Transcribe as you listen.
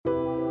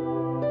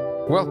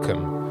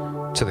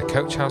Welcome to the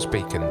Coach House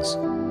Beacons.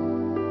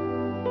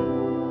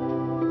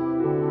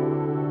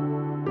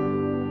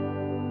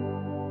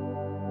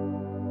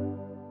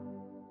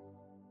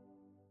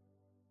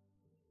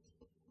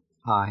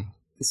 Hi,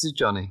 this is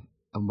Johnny,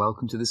 and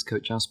welcome to this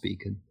Coach House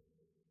Beacon.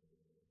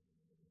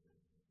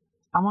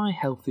 Am I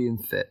healthy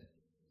and fit?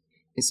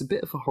 It's a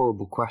bit of a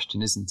horrible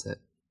question, isn't it?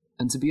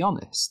 And to be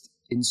honest,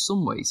 in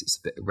some ways it's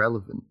a bit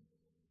irrelevant.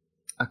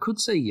 I could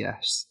say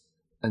yes,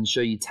 and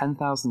show you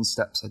 10,000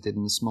 steps I did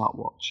in the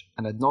smartwatch,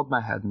 and I'd nod my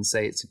head and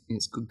say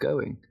it's good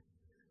going.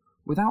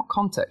 Without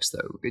context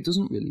though, it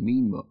doesn't really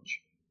mean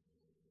much.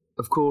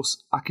 Of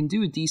course, I can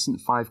do a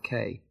decent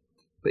 5k,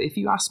 but if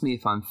you ask me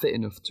if I'm fit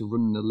enough to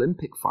run an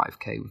Olympic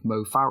 5k with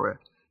Mo Farah,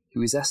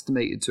 who is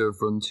estimated to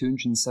have run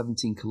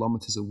 217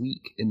 kilometres a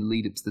week in the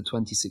lead up to the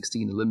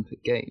 2016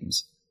 Olympic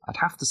Games, I'd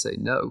have to say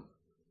no.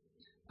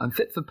 I'm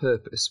fit for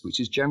purpose, which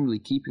is generally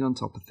keeping on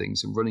top of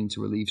things and running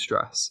to relieve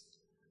stress,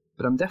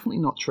 but I'm definitely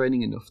not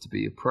training enough to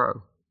be a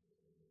pro.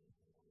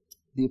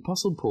 The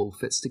Apostle Paul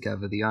fits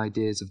together the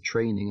ideas of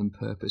training and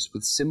purpose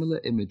with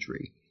similar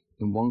imagery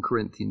in 1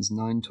 Corinthians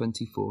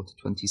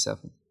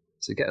 9:24-27,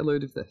 so get a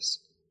load of this.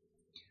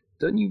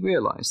 Don't you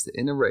realise that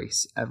in a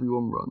race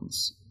everyone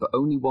runs, but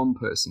only one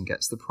person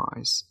gets the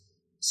prize?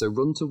 So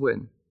run to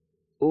win.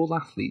 All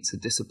athletes are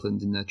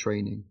disciplined in their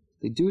training.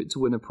 They do it to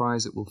win a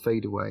prize that will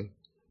fade away,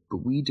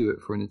 but we do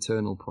it for an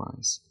eternal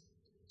prize.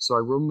 So I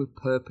run with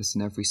purpose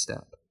in every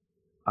step.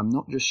 I'm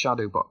not just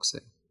shadow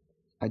boxing.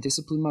 I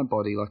discipline my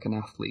body like an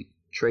athlete,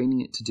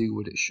 training it to do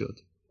what it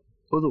should.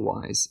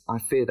 Otherwise, I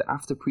fear that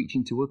after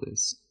preaching to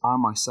others, I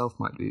myself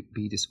might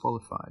be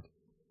disqualified.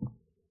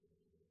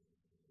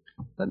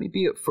 Let me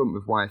be upfront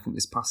with why I think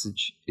this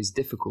passage is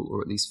difficult,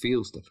 or at least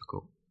feels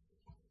difficult.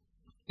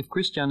 If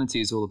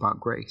Christianity is all about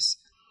grace,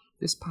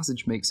 this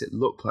passage makes it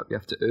look like we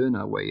have to earn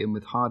our way in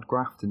with hard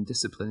graft and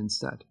discipline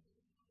instead.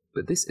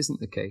 But this isn't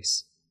the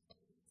case.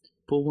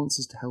 Paul wants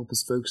us to help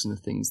us focus on the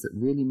things that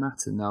really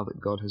matter now that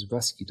God has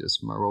rescued us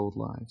from our old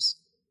lives.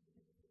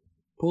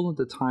 Paul had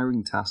the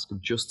tiring task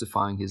of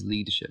justifying his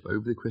leadership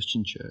over the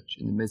Christian church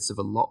in the midst of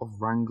a lot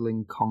of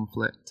wrangling,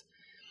 conflict,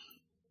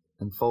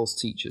 and false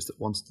teachers that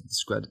wanted to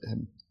discredit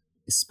him,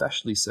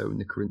 especially so in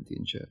the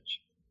Corinthian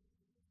church.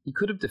 He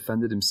could have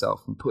defended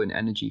himself and put in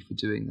energy for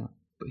doing that,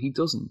 but he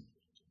doesn't.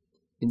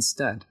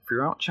 Instead,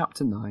 throughout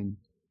chapter 9,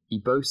 he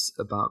boasts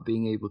about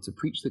being able to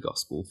preach the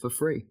gospel for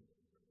free.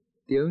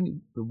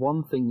 The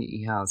one thing that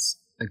he has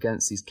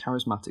against these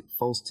charismatic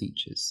false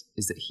teachers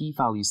is that he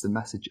values the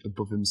message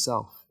above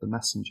himself, the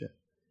messenger,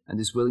 and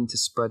is willing to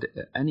spread it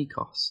at any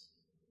cost.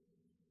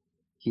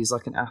 He is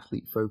like an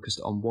athlete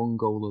focused on one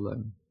goal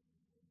alone.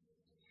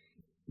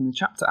 In the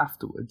chapter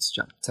afterwards,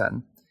 chapter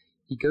 10,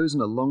 he goes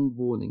on a long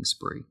warning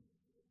spree.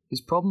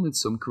 His problem with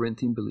some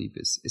Corinthian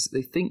believers is that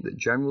they think that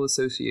general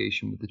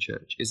association with the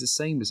church is the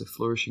same as a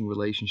flourishing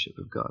relationship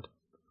with God.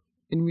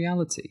 In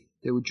reality,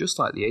 they were just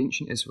like the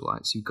ancient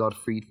Israelites who God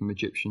freed from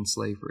Egyptian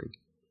slavery,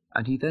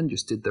 and he then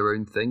just did their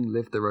own thing,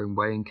 lived their own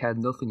way, and cared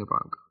nothing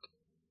about God.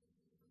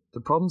 The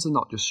problems are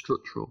not just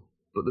structural,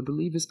 but the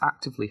believers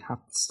actively have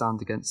to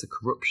stand against the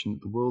corruption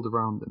that the world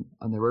around them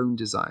and their own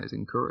desires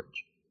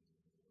encourage.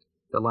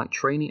 They're like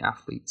training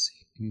athletes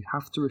who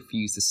have to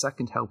refuse the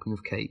second helping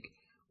of cake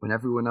when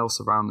everyone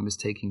else around them is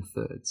taking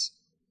thirds.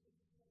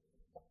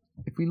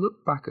 If we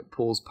look back at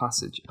Paul's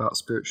passage about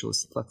spiritual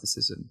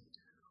athleticism,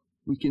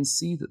 we can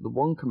see that the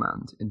one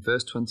command in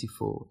verse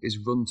 24 is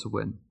run to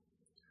win,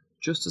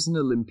 just as an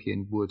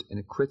Olympian would in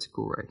a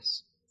critical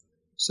race.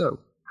 So,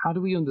 how do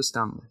we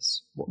understand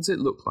this? What does it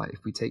look like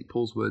if we take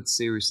Paul's words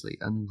seriously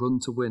and run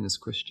to win as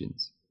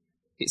Christians?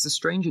 It's a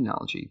strange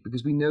analogy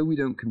because we know we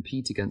don't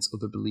compete against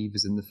other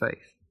believers in the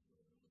faith.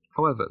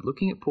 However,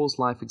 looking at Paul's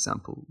life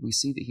example, we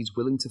see that he's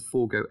willing to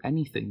forego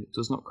anything that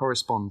does not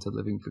correspond to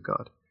living for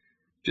God.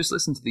 Just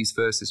listen to these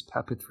verses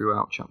peppered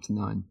throughout chapter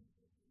 9.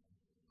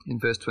 In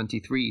verse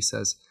 23 he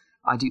says,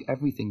 I do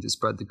everything to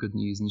spread the good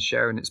news and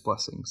share in its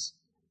blessings.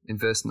 In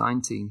verse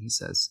 19 he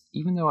says,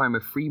 even though I am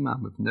a free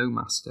man with no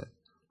master,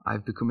 I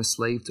have become a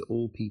slave to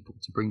all people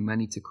to bring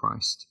many to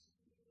Christ.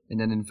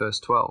 And then in verse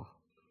 12,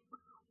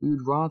 we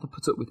would rather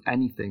put up with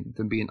anything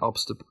than be an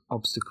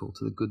obstacle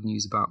to the good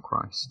news about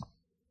Christ.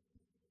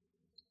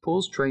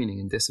 Paul's training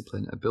and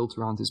discipline are built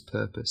around his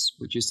purpose,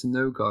 which is to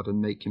know God and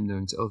make him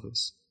known to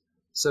others.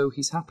 So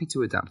he's happy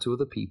to adapt to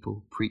other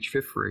people, preach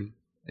for free,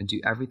 and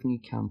do everything he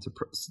can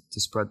to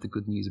spread the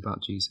good news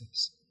about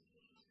Jesus.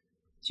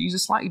 To use a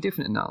slightly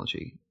different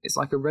analogy, it's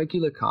like a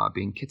regular car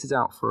being kitted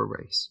out for a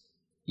race.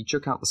 You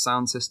chuck out the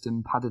sound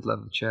system, padded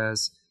leather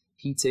chairs,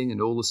 heating,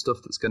 and all the stuff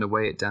that's going to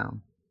weigh it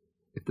down.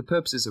 If the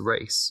purpose is a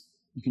race,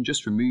 you can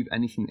just remove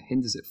anything that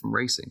hinders it from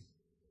racing.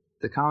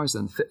 The car is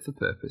then fit for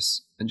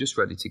purpose and just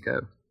ready to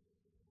go.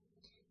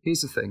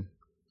 Here's the thing.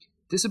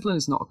 Discipline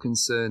is not a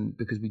concern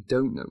because we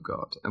don't know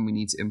God and we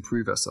need to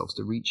improve ourselves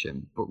to reach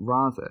him, but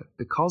rather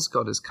because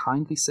God has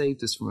kindly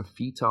saved us from a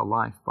futile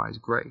life by his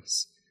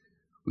grace,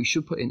 we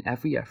should put in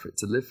every effort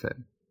to live for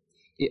him.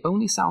 It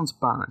only sounds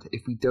bad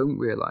if we don't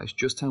realise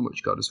just how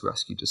much God has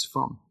rescued us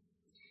from.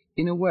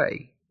 In a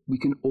way, We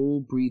can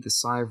all breathe a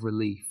sigh of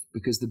relief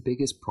because the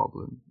biggest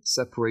problem,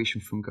 separation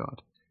from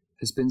God,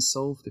 has been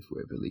solved if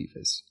we're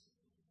believers.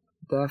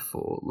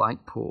 Therefore,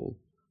 like Paul,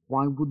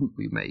 why wouldn't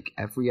we make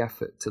every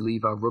effort to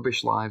leave our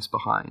rubbish lives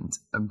behind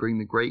and bring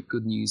the great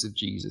good news of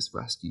Jesus'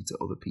 rescue to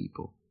other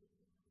people?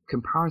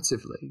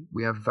 Comparatively,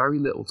 we have very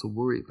little to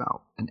worry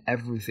about and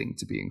everything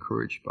to be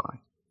encouraged by.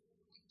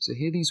 So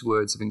hear these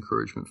words of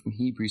encouragement from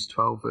Hebrews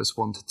 12 verse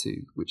 1 to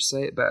 2, which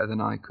say it better than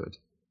I could.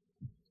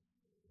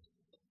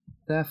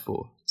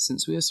 Therefore,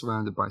 since we are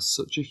surrounded by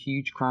such a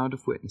huge crowd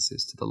of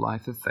witnesses to the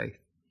life of faith,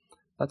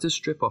 let us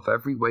strip off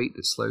every weight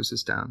that slows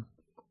us down,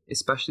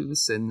 especially the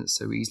sin that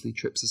so easily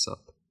trips us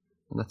up,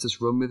 and let us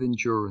run with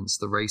endurance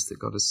the race that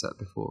God has set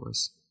before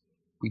us.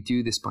 We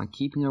do this by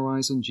keeping our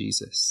eyes on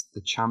Jesus,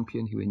 the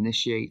champion who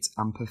initiates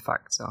and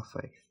perfects our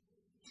faith.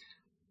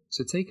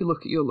 So take a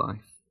look at your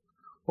life.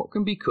 What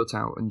can be cut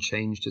out and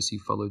changed as you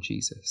follow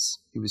Jesus,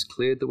 who has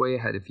cleared the way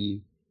ahead of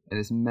you, and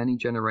as many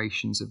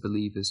generations of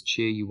believers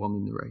cheer you on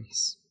in the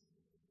race?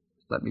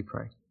 Let me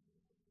pray.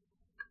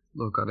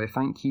 Lord God, I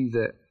thank you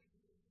that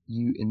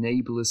you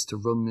enable us to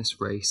run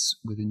this race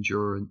with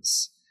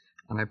endurance.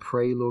 And I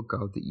pray, Lord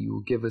God, that you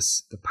will give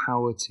us the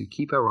power to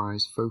keep our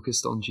eyes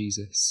focused on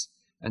Jesus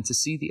and to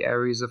see the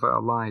areas of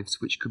our lives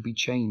which could be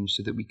changed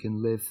so that we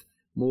can live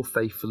more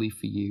faithfully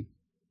for you.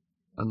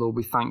 And Lord,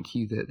 we thank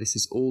you that this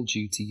is all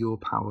due to your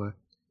power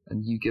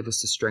and you give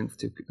us the strength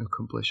to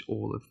accomplish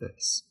all of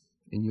this.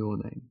 In your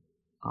name,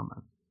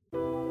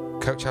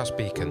 amen. Coach House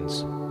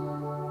Beacons,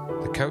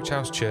 the Coach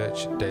House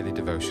Church Daily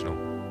Devotional.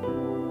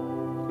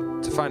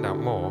 To find out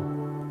more,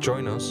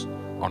 join us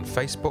on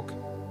Facebook,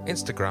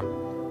 Instagram,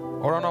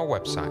 or on our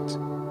website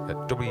at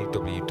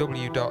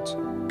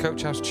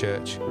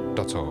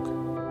www.coachhousechurch.org.